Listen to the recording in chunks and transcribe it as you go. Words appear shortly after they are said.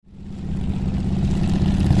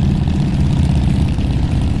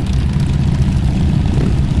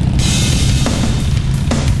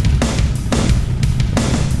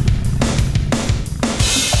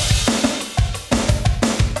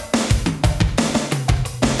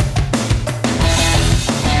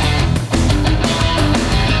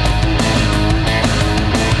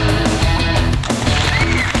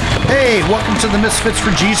Hey, welcome to the Misfits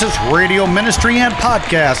for Jesus radio ministry and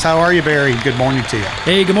podcast. How are you, Barry? Good morning to you.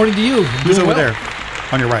 Hey, good morning to you. Who's over there?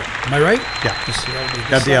 On your right. Am I right? Yeah.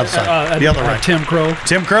 At the outside. The other right. Tim Crow.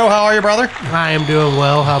 Tim Crow, how are you, brother? I am doing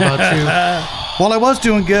well. How about you? Well, I was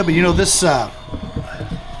doing good, but you know, this thing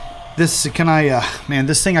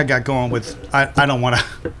I got going with, I don't want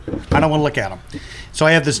to look at them. So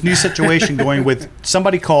I have this new situation going with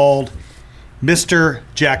somebody called Mr.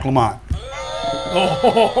 Jack Lamont.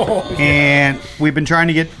 And we've been trying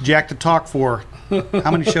to get Jack to talk for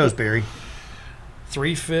how many shows, Barry? Over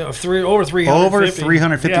 350. Over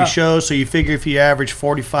 350 yeah. shows. So you figure if you average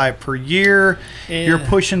 45 per year, you're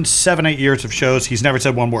pushing 7-8 years of shows. He's never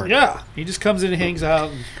said one word. Yeah, he just comes in and hangs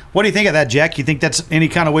out. What do you think of that, Jack? You think that's any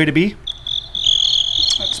kind of way to be?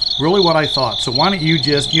 That's really what I thought. So why don't you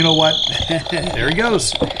just, you know what? There he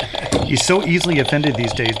goes. He's so easily offended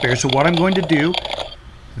these days, Bear. So what I'm going to do,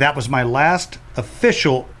 that was my last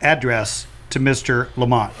official address to Mr.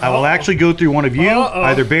 Lamont. I will actually go through one of you,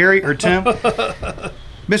 either Barry or Tim.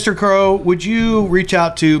 Mr. Crow, would you reach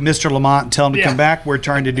out to Mr. Lamont and tell him to come back? We're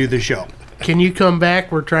trying to do the show. Can you come back?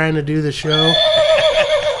 We're trying to do the show.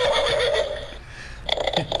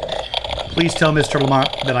 Please tell Mr. Lamont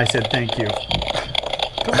that I said thank you.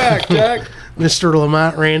 Come back, Jack. Mr.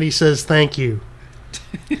 Lamont, Randy says thank you.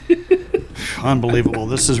 Unbelievable.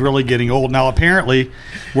 This is really getting old. Now, apparently,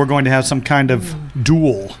 we're going to have some kind of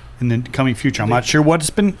duel in the coming future. I'm not sure what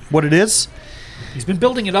it is. He's been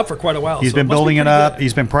building it up for quite a while. He's been building it up. Good.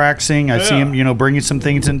 He's been practicing. I see him, bringing some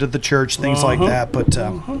things into the church, things like that. But,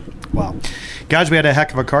 wow. Guys, we had a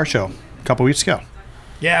heck of a car show a couple weeks ago.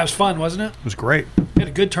 Yeah, it was fun, wasn't it? It was great. We had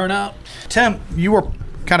a good turnout. Tim, you were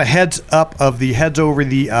kind of heads over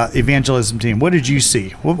the evangelism team. What did you see?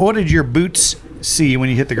 What did your boots see when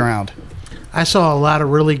you hit the ground? I saw a lot of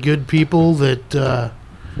really good people that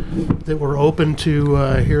were open to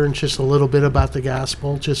hearing just a little bit about the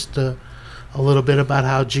gospel, just a little bit about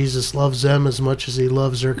how Jesus loves them as much as he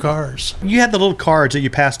loves their cars. You had the little cards that you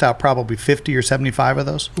passed out, probably 50 or 75 of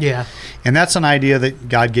those? Yeah. And that's an idea that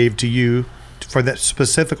God gave to you for that,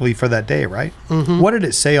 specifically for that day, right? Mm-hmm. What did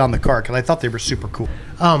it say on the card? Because I thought they were super cool.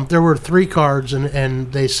 There were 3 cards,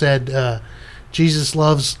 and they said Jesus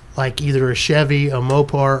loves like either a Chevy, a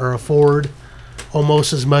Mopar, or a Ford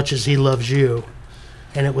almost as much as he loves you.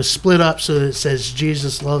 And it was split up so that it says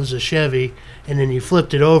Jesus loves a Chevy, and then you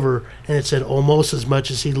flipped it over and it said almost as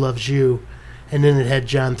much as he loves you, and then it had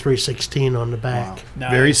John 3:16 on the back. Wow.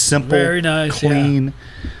 Nice. Very simple, very nice, clean. Yeah.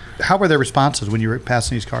 How were their responses when you were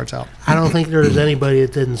passing these cards out? I don't think there was anybody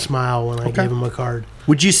that didn't smile when I gave them a card.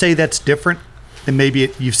 Would you say that's different than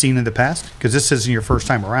maybe you've seen in the past? Because this isn't your first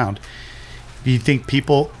time around. Do you think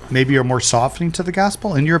people maybe are more softening to the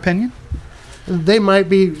gospel, in your opinion? They might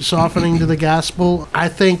be softening to the gospel. I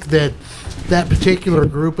think that particular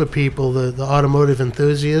group of people, the automotive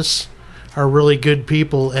enthusiasts, are really good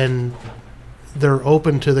people, and they're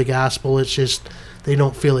open to the gospel. It's just they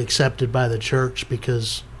don't feel accepted by the church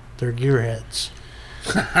because they're gearheads.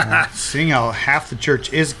 Seeing how half the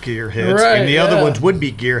church is gearheads, and the other ones would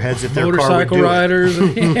be gearheads if their car would do riders.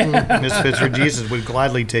 Misfits for Jesus would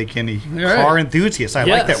gladly take any car enthusiast. I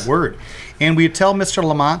like that word. And we tell Mr.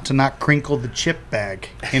 Lamont to not crinkle the chip bag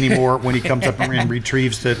anymore when he comes up and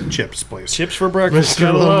retrieves the chips, please. Chips for breakfast.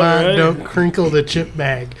 Mr. Lamont, don't crinkle the chip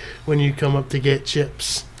bag when you come up to get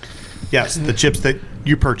chips. Yes, the chips that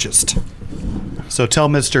you purchased. So tell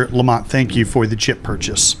Mr. Lamont thank you for the chip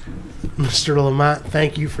purchase. Mr. Lamont,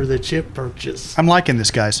 thank you for the chip purchase. I'm liking this,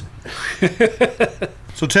 guys.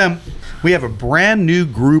 So, Tim, we have a brand new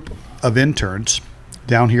group of interns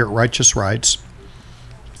down here at Righteous Rides.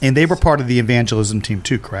 And they were part of the evangelism team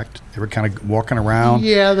too, correct? They were kind of walking around.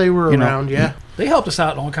 Yeah, they were around, yeah. They helped us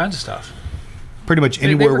out in all kinds of stuff. Pretty much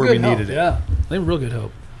anywhere where we needed it. Yeah, they were real good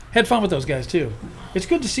help. Had fun with those guys too. It's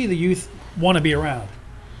good to see the youth want to be around.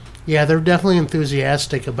 Yeah, they're definitely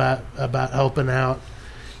enthusiastic about helping out.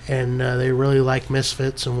 And they really like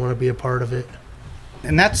Misfits and want to be a part of it.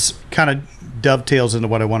 And that's kind of dovetails into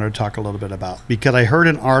what I wanted to talk a little bit about. Because I heard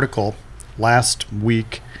an article last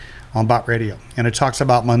week on Bot Radio, and it talks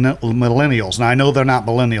about millennials. Now, I know they're not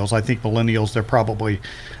millennials. I think millennials, they're probably,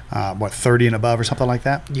 30 and above or something like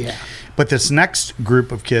that? Yeah. But this next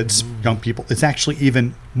group of kids, young people, it's actually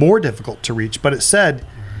even more difficult to reach. But it said,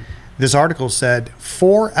 this article said,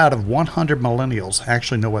 4 out of 100 millennials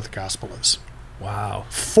actually know what the gospel is. Wow.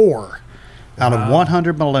 4 out of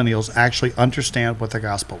 100 millennials actually understand what the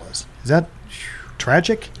gospel is. Is that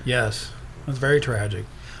tragic? Yes, that's very tragic.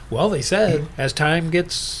 Well, they said as time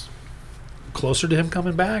gets closer to him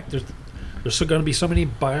coming back, there's still going to be so many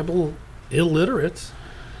Bible illiterates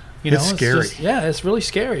You know, It's scary. Yeah, it's really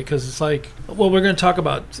scary because it's like, well, we're going to talk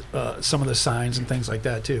about some of the signs and things like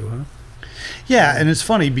that too, huh? Yeah, and it's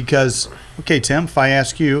funny because, okay, Tim, if I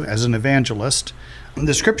ask you as an evangelist,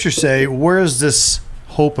 the scriptures say, where is this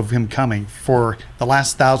hope of him coming? For the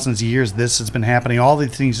last thousands of years, this has been happening. All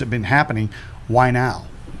these things have been happening. Why now?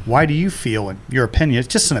 Why do you feel, in your opinion, it's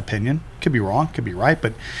just an opinion, could be wrong, could be right,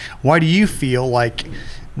 but why do you feel like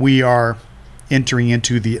we are entering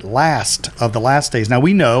into the last of the last days? Now,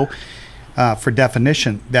 we know, for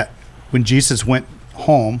definition, that when Jesus went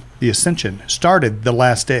home, the ascension started the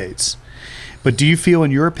last days. But do you feel,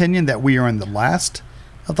 in your opinion, that we are in the last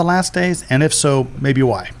of the last days? And if so, maybe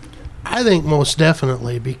why? I think most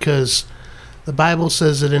definitely, because the Bible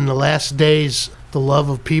says that in the last days, the love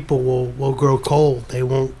of people will grow cold. They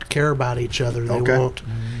won't care about each other. They Okay. won't.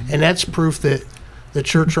 And that's proof that the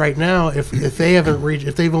church right now, if they haven't reached,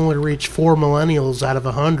 if they've only reached 4 millennials out of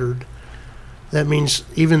 100, that means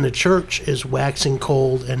even the church is waxing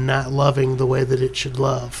cold and not loving the way that it should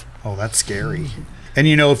love. Oh, that's scary. And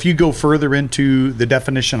you know, if you go further into the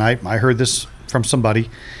definition, I heard this from somebody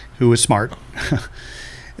who was smart.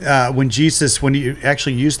 When you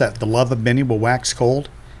actually use that, the love of many will wax cold,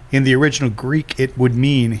 in the original Greek, it would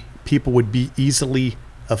mean people would be easily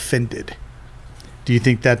offended. Do you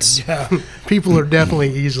think that's... Yeah. People are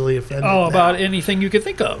definitely easily offended. Oh, now. about anything you could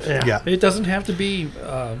think of. Yeah. Yeah. It doesn't have to be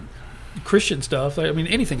Christian stuff. I mean,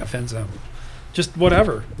 anything offends them. Just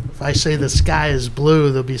whatever. If I say the sky is blue,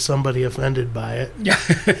 there'll be somebody offended by it. Yeah.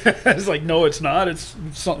 It's like, no, it's not. It's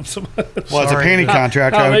some Well, as a Sorry. painting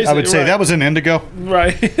contractor, How I would lazy, say right. that was an indigo.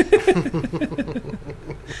 Right.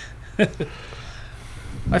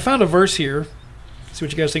 I found a verse here. See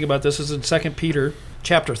what you guys think about this. This is in 2 Peter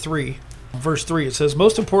chapter 3, verse 3. It says,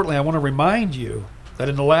 most importantly, I want to remind you that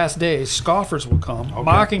in the last days, scoffers will come,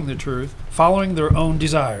 mocking the truth, following their own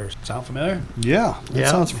desires. Sound familiar? Yeah, that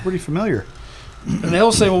Yeah. sounds pretty familiar. And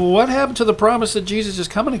they'll say, well, what happened to the promise that Jesus is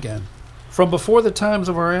coming again? From before the times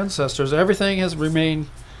of our ancestors, everything has remained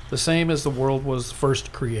the same as the world was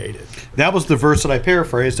first created. That was the verse that I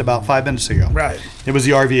paraphrased about 5 minutes ago. Right. It was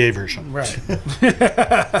the RVA version. Right.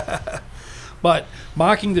 But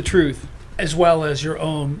mocking the truth as well as your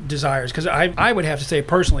own desires. Because I would have to say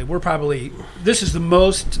personally, this is the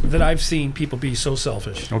most that I've seen people be so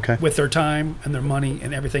selfish. Okay. With their time and their money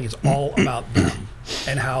and everything. It's all about them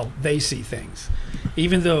and how they see things.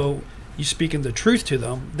 Even though you speak in the truth to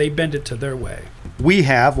them, they bend it to their way. We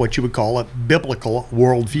have what you would call a biblical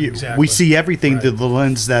worldview. Exactly. We see everything Right. through the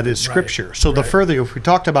lens that is Right. Scripture. So the Right. further, if we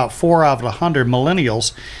talked about 4 out of 100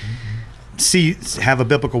 millennials have a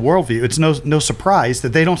biblical worldview, it's no surprise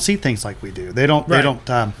that they don't see things like we do. They don't. Right.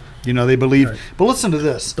 They don't. They believe. Right. But listen to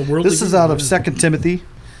this. The worldly This is out of view. 2 Timothy,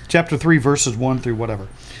 chapter 3, verses 1 through whatever.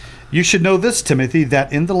 You should know this, Timothy,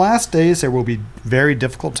 that in the last days there will be very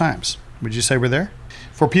difficult times. Would you say we're there?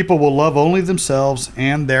 For people will love only themselves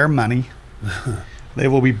and their money. They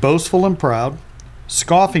will be boastful and proud,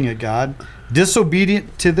 scoffing at God,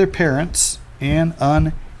 disobedient to their parents, and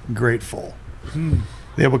ungrateful.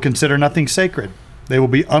 They will consider nothing sacred. They will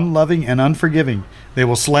be unloving and unforgiving. They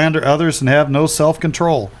will slander others and have no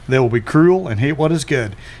self-control. They will be cruel and hate what is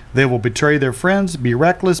good. They will betray their friends, be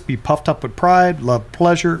reckless, be puffed up with pride, love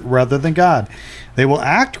pleasure rather than God. They will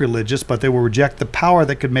act religious, but they will reject the power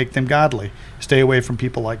that could make them godly. Stay away from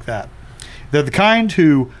people like that. They're the kind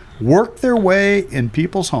who work their way in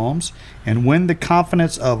people's homes and win the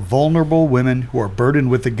confidence of vulnerable women who are burdened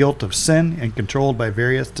with the guilt of sin and controlled by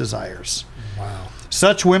various desires. Wow.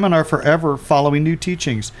 Such women are forever following new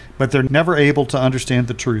teachings, but they're never able to understand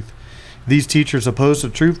the truth. These teachers oppose the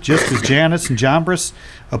truth just as Jannes and Jambres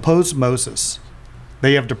opposed Moses.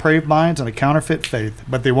 They have depraved minds and a counterfeit faith,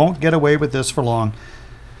 but they won't get away with this for long.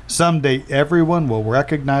 Someday everyone will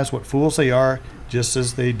recognize what fools they are, just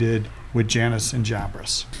as they did with Jannes and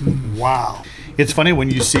Jambres. Wow. It's funny when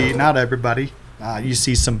you see, not everybody, you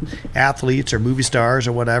see some athletes or movie stars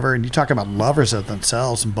or whatever, and you talk about lovers of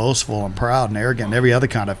themselves and boastful and proud and arrogant and every other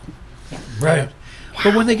kind of, Right.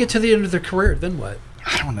 But when they get to the end of their career, then what?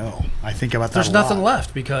 I don't know. I think about that There's a nothing lot.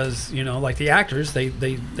 left because, like the actors, they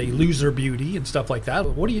lose their beauty and stuff like that.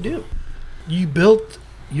 What do? You built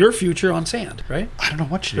your future on sand, right? I don't know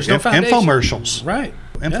what you There's do. no foundation. Infomercials. Right.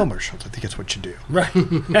 Infomercials. I think it's what you do. Right.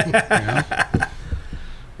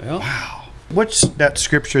 Well, What's that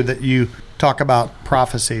scripture that you talk about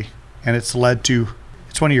prophecy and it's led to?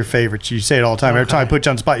 It's one of your favorites. You say it all the time. Every time I put you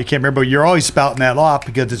on the spot, you can't remember. But you're always spouting that off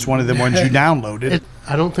because it's one of the ones you downloaded.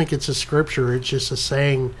 I don't think it's a scripture. It's just a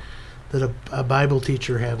saying that a Bible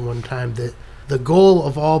teacher had one time, that the goal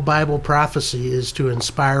of all Bible prophecy is to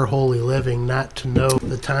inspire holy living, not to know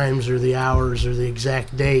the times or the hours or the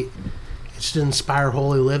exact date. to inspire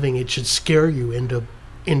holy living. It should scare you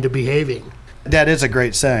into behaving. That is a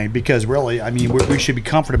great saying, because really, I mean, we should be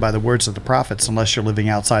comforted by the words of the prophets unless you're living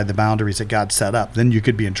outside the boundaries that God set up. Then you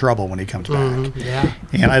could be in trouble when he comes back. Yeah.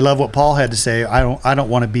 And I love what Paul had to say. I don't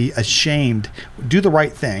want to be ashamed. Do the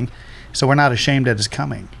right thing so we're not ashamed at his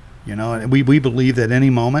coming. You know, and we believe that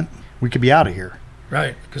any moment we could be out of here.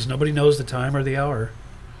 Right, because nobody knows the time or the hour.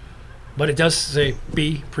 But it does say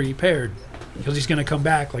be prepared, because he's going to come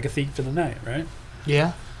back like a thief in the night, right?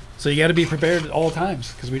 Yeah. So you got to be prepared at all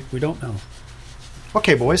times, because we don't know.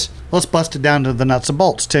 Okay, boys, let's bust it down to the nuts and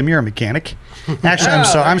bolts. Tim, you're a mechanic. Actually,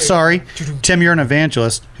 I'm sorry. Tim, you're an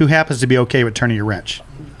evangelist who happens to be okay with turning your wrench.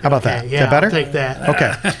 How about that? Yeah, Is that better? I'll take that.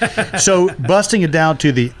 Okay. So busting it down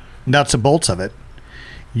to the nuts and bolts of it,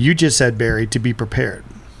 you just said, Barry, to be prepared.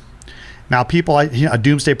 Now, people,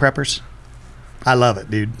 Doomsday Preppers, I love it,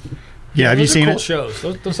 dude. Yeah, have you those are seen cool it? Shows.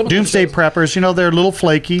 Some of those Doomsday shows- Preppers, they're a little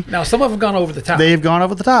flaky. Now, some of them gone over the top. They've gone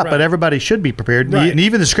over the top, Right. but everybody should be prepared. Right. And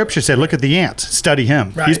even the scripture said, look at the ants, study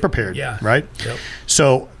him. Right. He's prepared, Yeah. right? Yep.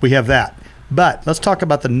 So we have that. But let's talk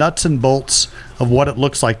about the nuts and bolts of what it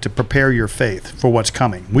looks like to prepare your faith for what's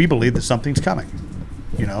coming. We believe that something's coming.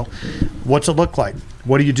 What's it look like?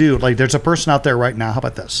 What do you do? Like, there's a person out there right now. How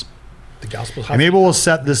about this? The gospel. And maybe we'll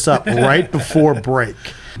set this up right before break.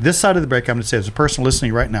 This side of the break, I'm going to say, there's a person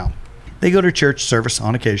listening right now. They go to church service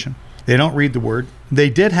on occasion. They don't read the word.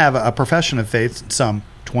 They did have a profession of faith some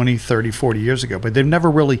 20, 30, 40 years ago, but they've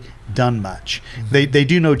never really done much. They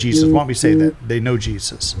do know Jesus. Why don't we say that? They know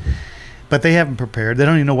Jesus. But they haven't prepared. They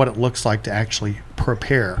don't even know what it looks like to actually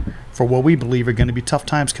prepare for what we believe are going to be tough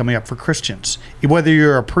times coming up for Christians. Whether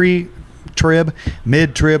you're a pre-trib,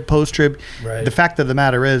 mid-trib, post-trib, Right. the fact of the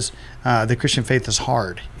matter is the Christian faith is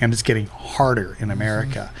hard, and it's getting harder in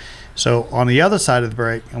America. So on the other side of the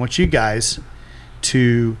break, I want you guys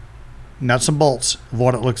to nuts and bolts of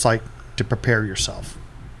what it looks like to prepare yourself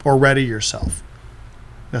or ready yourself.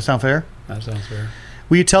 That sound fair? That sounds fair.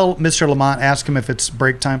 Will you tell Mr. Lamont, ask him if it's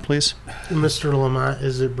break time, please? Mr. Lamont,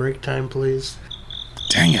 is it break time, please?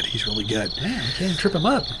 Dang it, he's really good. Man, you can't trip him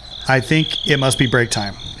up. I think it must be break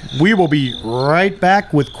time. We will be right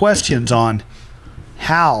back with questions on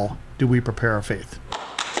how do we prepare our faith.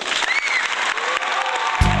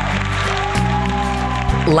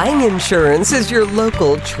 Lang Insurance is your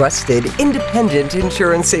local, trusted, independent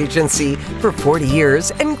insurance agency for 40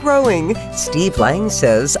 years and growing. Steve Lang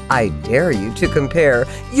says, I dare you to compare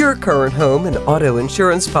your current home and auto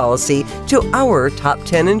insurance policy to our top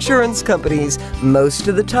 10 insurance companies. Most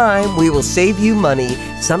of the time, we will save you money,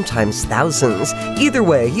 sometimes thousands. Either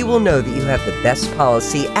way, you will know that you have the best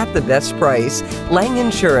policy at the best price. Lang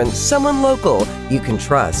Insurance, someone local you can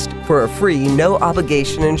trust. For a free,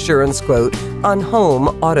 no-obligation insurance quote on home,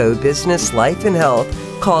 auto, business, life, and health,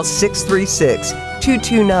 call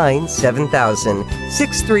 636-229-7000,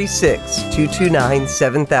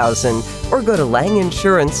 636-229-7000, or go to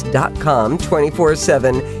langinsurance.com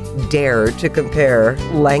 24/7. Dare to compare.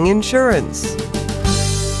 Lang Insurance.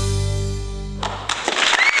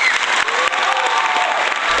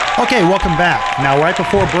 Okay, welcome back. Now, right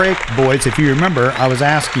before break, boys, if you remember, I was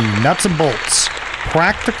asking nuts and bolts,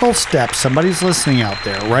 practical steps. Somebody's listening out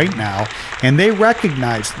there right now, and they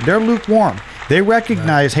recognize they're lukewarm. They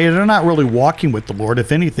recognize, hey, they're not really walking with the Lord.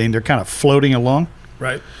 If anything, they're kind of floating along.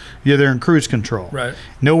 Right. Yeah, they're in cruise control. Right.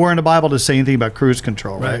 Nowhere in the Bible does say anything about cruise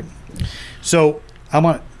control, right? So I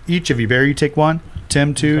want each of you, Barry, you take one,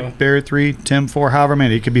 Tim 2, Okay. Barry 3, Tim 4, however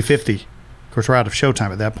many. It could be 50. Of course, we're out of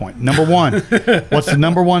showtime at that point. Number one, what's the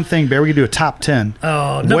number one thing, Barry? We can do a top 10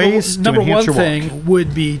 ways to number enhance one your thing walk.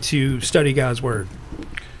 would be to study God's word.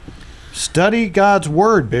 Study God's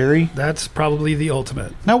word, Barry. That's probably the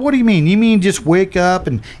ultimate. Now, what do you mean? You mean just wake up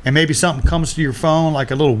and maybe something comes to your phone,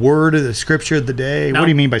 like a little word of the scripture of the day? Now- What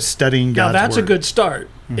do you mean by studying God's Now that's word? a good start.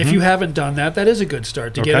 If you haven't done that, that is a good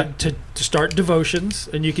start to Okay. get it, to start devotions,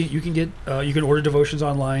 and you can get you can order devotions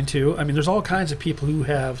online too. I mean, there's all kinds of people who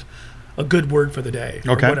have a good word for the day.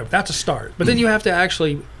 Or Okay. whatever. That's a start. But then you have to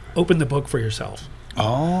actually open the book for yourself,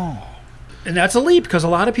 Oh. and that's a leap because a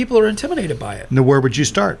lot of people are intimidated by it. Now, where would you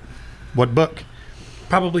start? What book?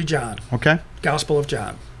 Probably John, Okay. Gospel of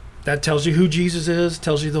John. That tells you who Jesus is,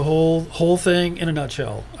 tells you the whole thing in a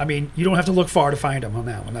nutshell. I mean, you don't have to look far to find him on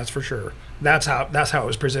that one. That's for sure. That's how it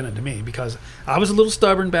was presented to me, because I was a little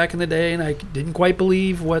stubborn back in the day, and I didn't quite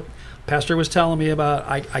believe what Pastor was telling me about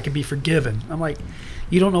I could be forgiven. I'm like,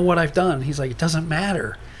 you don't know what I've done. He's like, it doesn't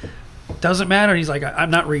matter. It doesn't matter. He's like,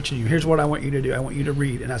 I'm not reaching you. Here's what I want you to do. I want you to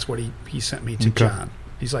read, and that's what he sent me to Okay. John.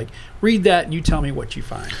 He's like, read that, and you tell me what you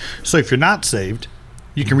find. So if you're not saved,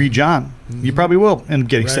 You can read John. You probably will end up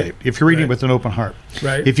getting Right. saved if you're reading it Right. with an open heart.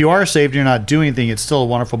 Right. If you are saved, you're not doing anything. It's still a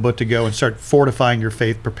wonderful book to go and start fortifying your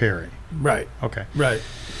faith, preparing. Right. Okay. Right.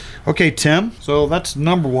 Okay, Tim. So that's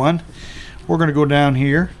number one. We're going to go down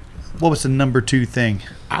here. What was the number 2 thing?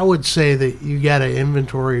 I would say that you got to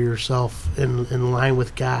inventory yourself in line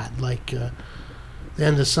with God. Like the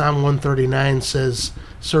end of Psalm 139 says,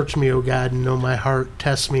 "Search me, O God, and know my heart.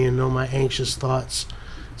 Test me and know my anxious thoughts.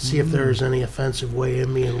 See if there is any offensive way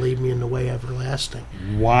in me, and lead me in the way everlasting."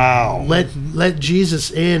 Wow. Let Jesus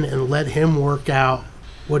in and let him work out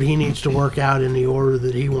what he needs to work out in the order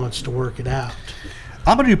that he wants to work it out.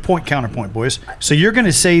 I'm going to do point counterpoint, boys. So you're going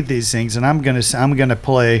to say these things, and I'm going to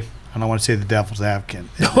play. I don't want to say the devil's advocate.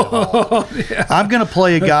 I'm going to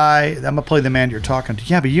play a guy. I'm going to play the man you're talking to.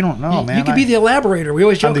 Yeah, but you don't know, man. You can be the elaborator. We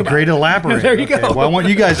always joke I'm the about great it. elaborator. There you Okay, go. Well, I want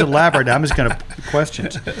you guys to elaborate. I'm just going to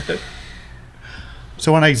questions.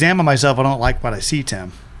 So when I examine myself, I don't like what I see,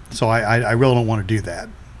 Tim. So I really don't want to do that.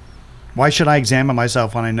 Why should I examine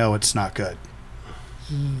myself when I know it's not good?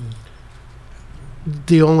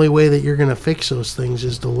 The only way that you're going to fix those things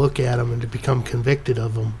is to look at them and to become convicted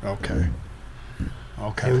of them. Okay.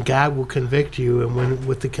 Okay. And God will convict you, and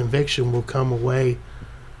with the conviction will come a way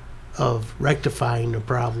of rectifying the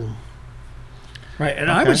problem. Right. And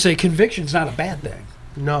I Okay. would say conviction's not a bad thing.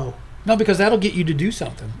 No. No, because that'll get you to do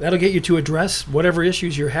something. That'll get you to address whatever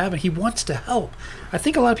issues you're having. He wants to help. I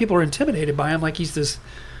think a lot of people are intimidated by him, like he's this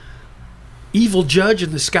evil judge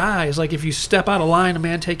in the sky. It's like if you step out of line, a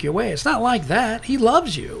man take you away. It's not like that. He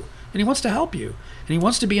loves you, and he wants to help you, and he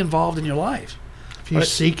wants to be involved in your life. If you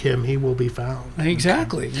seek him, he will be found.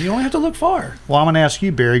 Exactly. You don't have to look far. Well, I'm going to ask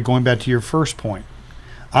you, Barry, going back to your first point.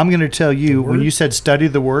 I'm going to tell you, when you said study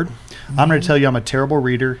the Word, I'm going to tell you I'm a terrible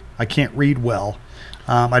reader. I can't read well.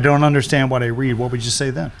 I don't understand what I read. What would you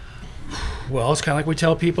say then? Well, it's kind of like we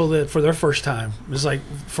tell people that for their first time. It's like,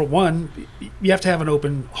 for one, you have to have an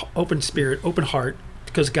open spirit, open heart,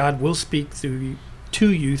 because God will speak to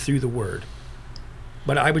you through the Word.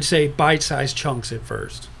 But I would say bite-sized chunks at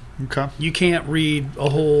first. Okay. You can't read a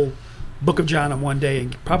whole book of John in one day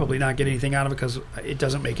and probably not get anything out of it because it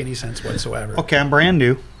doesn't make any sense whatsoever. Okay, I'm brand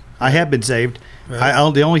new. I have been saved.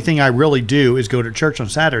 Right. The only thing I really do is go to church on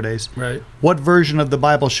Saturdays. Right. What version of the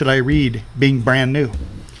Bible should I read being brand new?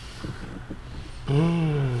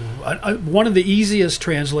 One of the easiest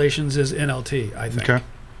translations is NLT, I think. Okay.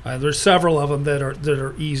 There's several of them that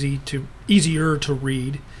are easier to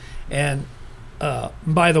read, and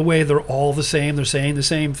by the way, they're all the same. They're saying the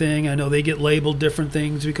same thing. I know they get labeled different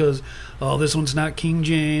things because, this one's not King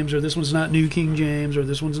James, or this one's not New King James, or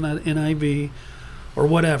this one's not NIV, or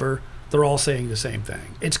whatever. They're all saying the same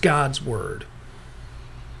thing. It's God's Word.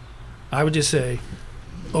 I would just say,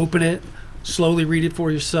 open it, slowly read it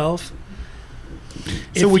for yourself.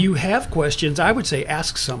 So If you have questions, I would say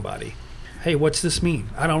ask somebody. Hey, what's this mean?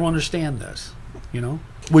 I don't understand this. You know?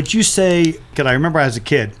 Would you say, because I remember as a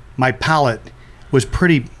kid, my palate was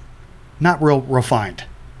pretty, not real refined.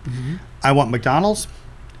 Mm-hmm. I want McDonald's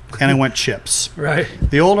and I want chips. Right.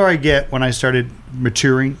 The older I get, when I started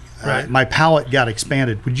maturing, Right. my palate got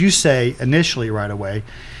expanded. Would you say initially right away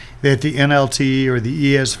that the NLT or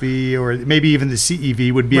the ESV or maybe even the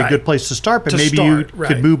CEV would be a Right. good place to start, but To maybe start, you right.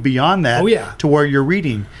 could move beyond that Oh, yeah. to where you're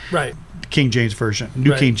reading Right. King James Version,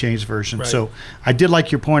 New Right. King James Version. Right. So I did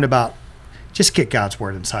like your point about just get God's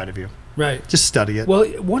Word inside of you. Right. Just study it. Well,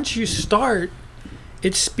 once you start,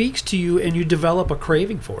 it speaks to you and you develop a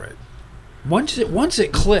craving for it. Once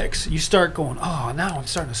it clicks, you start going, oh, now I'm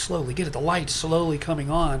starting to slowly get it. The light's slowly coming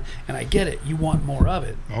on, and I get it. You want more of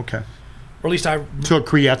it. Okay. Or at least So it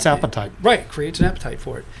creates appetite. Right, creates an appetite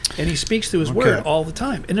for it. And he speaks through his Okay. word all the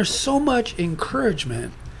time. And there's so much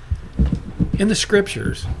encouragement in the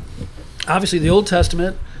scriptures. Obviously, the Old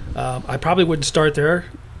Testament, I probably wouldn't start there.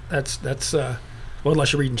 That's well,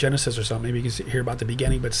 unless you're reading Genesis or something, maybe you can hear about the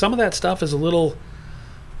beginning. But some of that stuff is a little,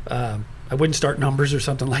 I wouldn't start Numbers or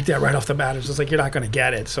something like that right off the bat. It's just like you're not going to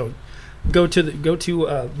get it. So go to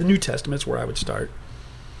the New Testament's where I would start.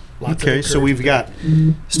 Lots of Okay, so we've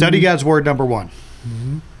encouragement. got study God's Word, number one.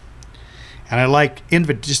 And I like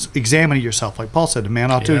just examining yourself. Like Paul said, a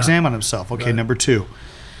man ought to Yeah. examine himself. Okay, Right. number two.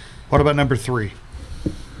 What about number three?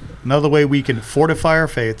 Another way we can fortify our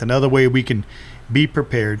faith, another way we can be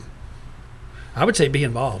prepared, I would say be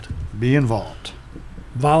involved. be involved.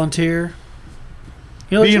 Volunteer.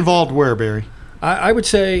 You know, Be involved where, Barry? I would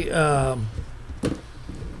say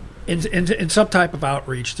in some type of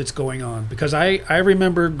outreach that's going on, because I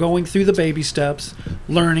remember going through the baby steps,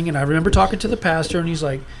 learning, and I remember talking to the pastor, and he's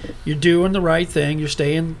like, you're doing the right thing, you're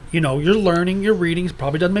staying, you're learning, you're reading. It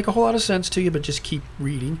probably doesn't make a whole lot of sense to you, but just keep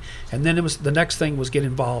reading. And then the next thing was get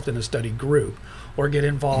involved in a study group or get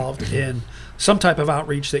involved in some type of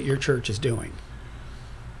outreach that your church is doing.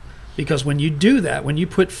 Because when you do that, when you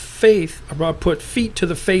put feet to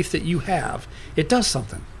the faith that you have, it does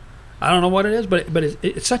something. I don't know what it is, but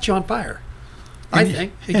it sets you on fire. I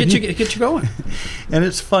think it gets you going. And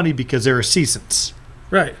it's funny because there are seasons.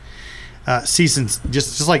 Right. Seasons,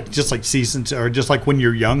 just like seasons, or just like when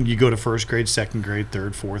you're young, you go to first grade, second grade,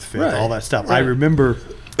 third, fourth, fifth, Right. all that stuff. Right. I remember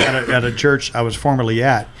at a church I was formerly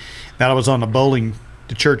at, that I was on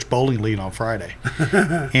the church bowling league on Friday,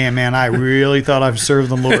 and man, I really thought I've served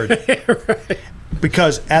the Lord. Right.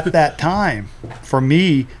 Because at that time, for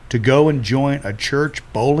me to go and join a church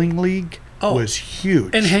bowling league was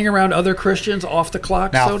huge. And hang around other Christians off the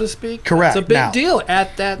clock, Now, so to speak. correct. It's a big Now, deal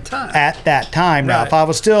at that time. at that time. Now, Right. if I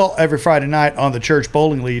was still every Friday night on the church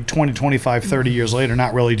bowling league 20, 25, 30 years later,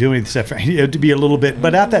 not really doing stuff, it would be a little bit,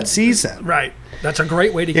 but at that season, Right. That's a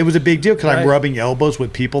great way to it was a big deal because I'm Right. rubbing elbows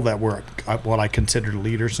with people that were what I considered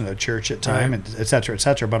leaders in the church at time, Right. and et cetera, et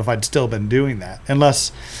cetera. But if I'd still been doing that,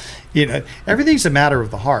 unless, everything's a matter of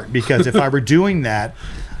the heart, because if I were doing that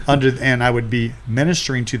and I would be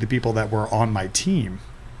ministering to the people that were on my team,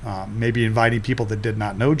 maybe inviting people that did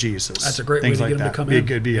not know Jesus. That's a great way things to like get them to that. come It in.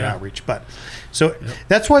 could be an Yeah. outreach. But so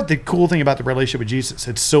that's what the cool thing about the relationship with Jesus.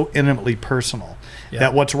 It's so intimately personal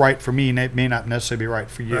that what's right for me may not necessarily be right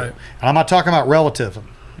for you. Right. And I'm not talking about relativism.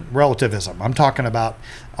 I'm talking about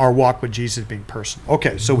our walk with Jesus being personal.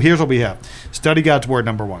 Okay, so here's what we have. Study God's Word,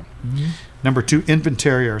 number one. Mm-hmm. Number two,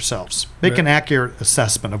 inventory ourselves. Make Right. an accurate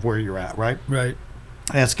assessment of where you're at, right? Right.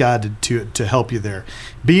 Ask God to help you there.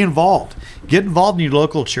 Be involved. Get involved in your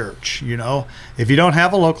local church. If you don't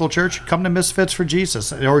have a local church, come to Misfits for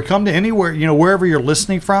Jesus, or come to anywhere, wherever you're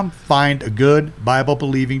listening from. Find a good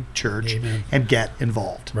Bible-believing church Amen. and get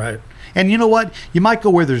involved. Right. And you know what? You might go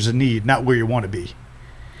where there's a need, not where you want to be.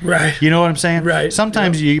 Right. You know what I'm saying? Right.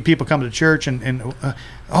 Sometimes people come to church and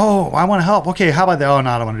I want to help. Okay, how about that? Oh, no,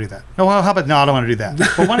 I don't want to do that. No, well, how about no, I don't want to do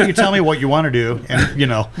that. Well, why don't you tell me what you want to do? And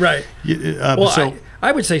Right. Well, Well,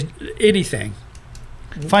 I would say anything.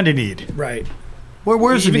 find a need. Right.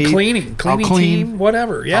 Where's the Even need? cleaning I'll clean. team,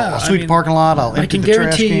 whatever. Yeah. I'll sweep the parking lot. I'll I empty can the trash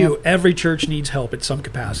guarantee can. you every church needs help at some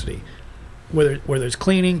capacity. Whether it's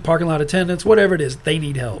cleaning, parking lot attendance, whatever it is, they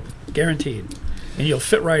need help. Guaranteed. And you'll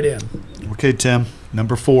fit right in. Okay, Tim.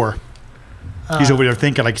 Number 4. He's over there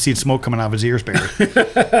thinking I can see smoke coming out of his ears, Barry.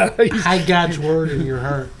 Hide God's word in your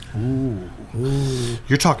heart.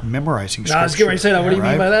 You're talking memorizing scripture. I was going to say that. What do you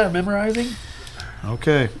mean right? by that? Memorizing?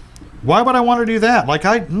 Okay. Why would I want to do that?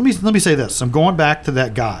 Let me say this. I'm going back to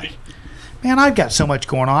that guy. Man, I've got so much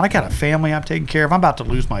going on. I got a family I'm taking care of. I'm about to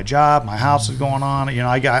lose my job. My house is going on.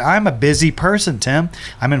 I'm a busy person, Tim.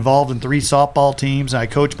 I'm involved in 3 softball teams, and I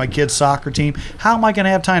coach my kids' soccer team. How am I going to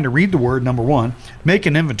have time to read the Word, number one, make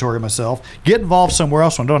an inventory of myself, get involved somewhere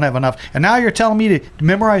else when I don't have enough? And now you're telling me to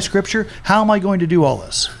memorize Scripture? How am I going to do all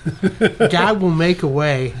this? God will make a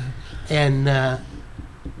way, and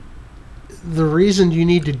the reason you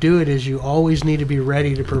need to do it is you always need to be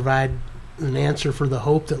ready to provide an answer for the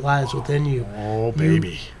hope that lies within you. Oh,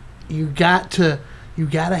 baby. You got to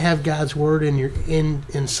have God's word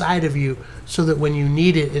inside of you, so that when you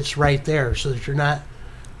need it, it's right there, so that you're not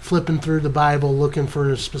flipping through the Bible looking for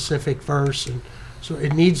a specific verse. And so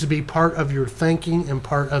it needs to be part of your thinking and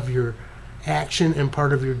part of your action and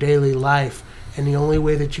part of your daily life. And the only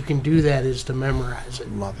way that you can do that is to memorize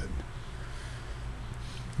it. Love it.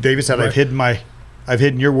 David said, Right. I've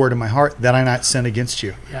hidden your word in my heart that I not sin against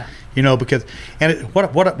you. Yeah. Because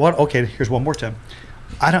okay, here's one more, Tim.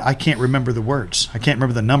 I can't remember the words. I can't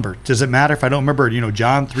remember the number. Does it matter if I don't remember,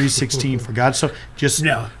 John 3:16 for God? So just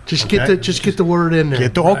No. Just Okay. get the word in there.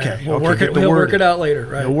 okay. We'll okay, work get it. the We'll word work in. it out later.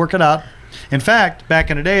 Right. We'll work it out. In fact, back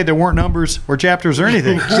in the day, there weren't numbers or chapters or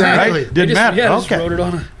anything. Exactly. Right? Didn't matter. Yeah, just Okay. wrote it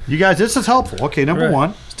on a. You guys, this is helpful. Okay, number Right.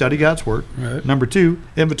 1, study God's word. Right. Number 2,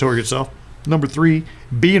 inventory yourself. Number 3,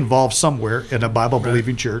 be involved somewhere in a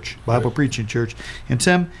Bible-believing church, Bible-preaching church. And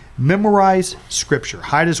Tim, memorize Scripture.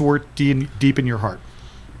 Hide His word deep in your heart.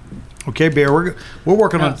 Okay, Bear, we're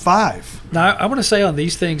working on 5. Now, I want to say on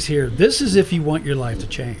these things here, this is if you want your life to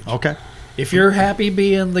change. Okay. If you're happy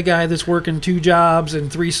being the guy that's working 2 jobs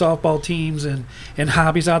and 3 softball teams and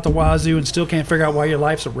hobbies out the wazoo and still can't figure out why your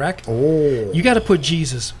life's a wreck, you got to put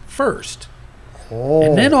Jesus first.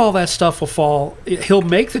 And then all that stuff will fall. He'll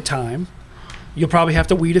make the time. You'll probably have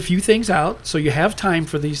to weed a few things out so you have time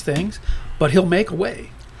for these things, but He'll make a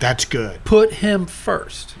way. That's good. Put Him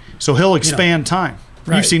first. So He'll expand time.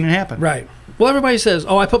 Right. You've seen it happen. Right. Well, everybody says,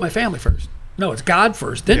 I put my family first. No, it's God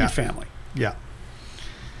first, then Yeah. your family. Yeah.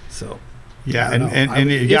 So, Yeah, I don't know.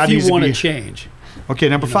 and if God needs you to want to be. change. Okay,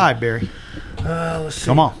 number 5, Barry. Let's see.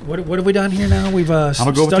 Come on. What have we done here now? We've I'm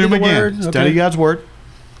gonna go through studied them the again. word. Study Okay. God's word.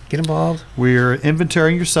 Get involved. We're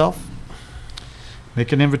inventorying yourself.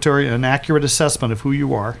 Make an inventory, an accurate assessment of who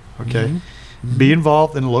you are. Okay. Be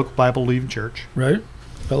involved in a local Bible believing church. Right?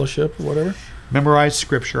 Fellowship or whatever. Memorize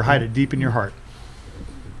scripture. Hide it deep in your heart.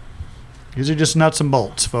 These are just nuts and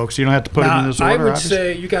bolts, folks. You don't have to put it in this order. I would obviously.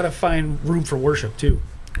 say you got to find room for worship too.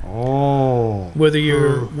 Oh. Whether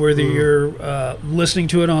you're listening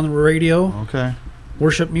to it on the radio, Okay.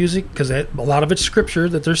 worship music, because a lot of it's scripture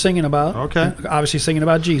that they're singing about. Okay. Obviously singing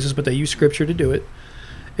about Jesus, but they use scripture to do it.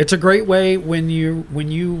 It's a great way when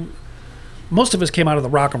you most of us came out of the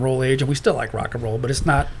rock and roll age, and we still like rock and roll, but it's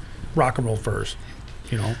not rock and roll first.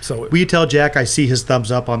 So Will you tell Jack I see his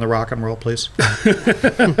thumbs up on the rock and roll, please?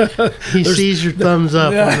 He sees your thumbs up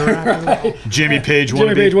on the rock and roll. Jimmy Page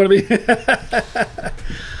Jimmy wannabe. Page wannabe.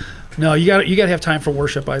 No, you got to have time for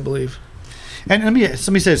worship, I believe. And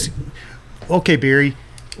somebody says, okay, Barry,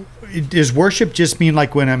 does worship just mean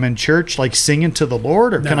like when I'm in church, like singing to the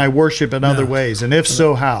Lord, or can No. I worship in other ways? And if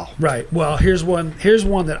so, how? Right. Well, here's one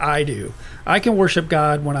that I do. I can worship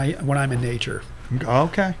God when I'm in nature.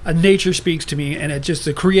 Okay. Nature speaks to me, and it's just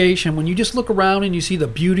the creation. When you just look around and you see the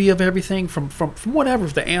beauty of everything from whatever,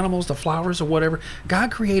 the animals, the flowers, or whatever,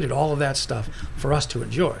 God created all of that stuff for us to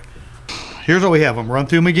enjoy. Here's what we have. I'm run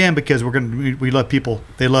through them again because we love people.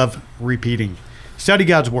 They love repeating. Study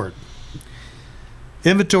God's word.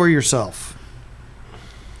 Inventory yourself.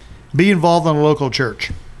 Be involved in a local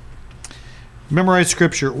church. Memorize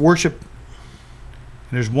scripture. Worship.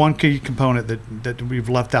 And there's one key component that we've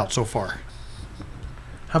left out so far.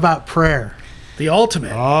 How about prayer? The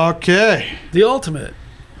ultimate. Okay. The ultimate.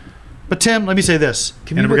 But Tim, let me say this,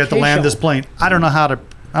 and we're going to land this plane. I don't know how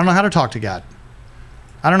to talk to God.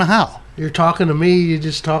 I don't know how. You're talking to me. You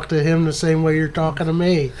just talk to him the same way you're talking to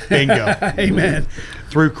me. Bingo. Amen.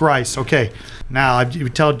 Through Christ. Okay. Now, you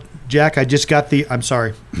tell Jack I just got the. I'm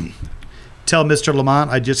sorry. Tell Mr. Lamont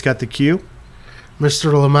I just got the cue.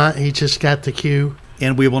 Mr. Lamont, he just got the cue.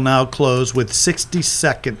 And we will now close with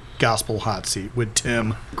 60-second Gospel Hot Seat with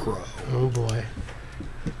Tim Crow. Oh boy.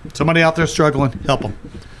 Somebody out there struggling, help them.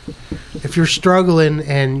 If you're struggling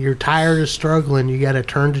and you're tired of struggling, you got to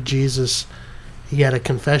turn to Jesus. You got to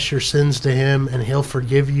confess your sins to him, and he'll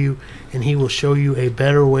forgive you, and he will show you a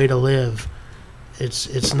better way to live.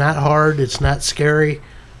 It's not hard. It's not scary.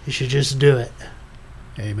 You should just do it.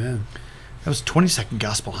 Amen. That was 20-second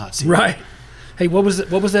Gospel Hot Seat. Right. Hey, what was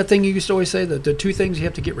that thing you used to always say? The two things you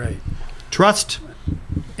have to get right Trust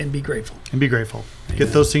and be grateful. and be grateful.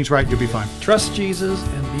 Get those things right, you'll be fine. Trust Jesus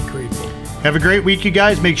and be grateful. Have a great week, you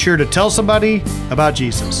guys. Make sure to tell somebody about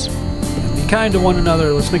Jesus. Be kind to one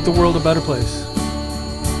another. Let's make the world a better place.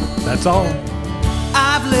 That's all.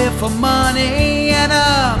 I've lived for money and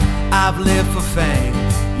I've lived for fame.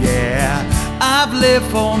 Yeah, I've lived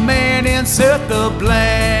for man, insert the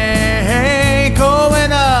blank.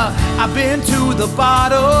 Going up, I've been to the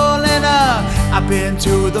bottle and I've been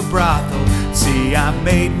to the brothel. See, I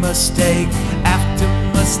made mistake after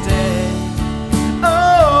mistake.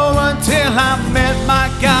 Oh, until I met my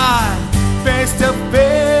God face to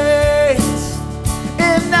face.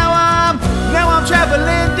 And now I'm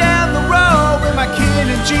traveling down the road with my King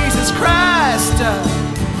and Jesus Christ,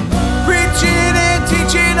 preaching and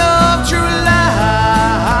teaching of true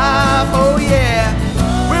life. Oh yeah,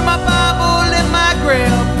 with my Bible in my grip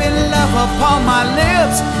and love upon my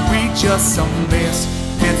lips, we just some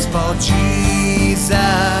misfits for Jesus.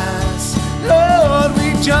 Lord,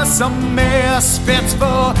 we just some misfits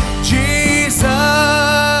for Jesus.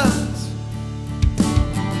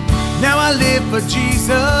 Now I live for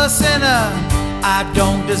Jesus and I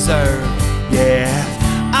don't deserve. Yeah,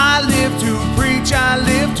 I live to preach, I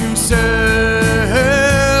live to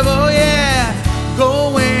serve. Oh yeah,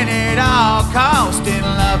 going at all cost and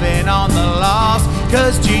loving on the lost,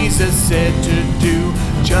 'cause Jesus said to do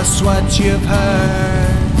just what you've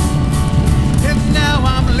heard. And now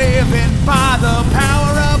I'm living by the power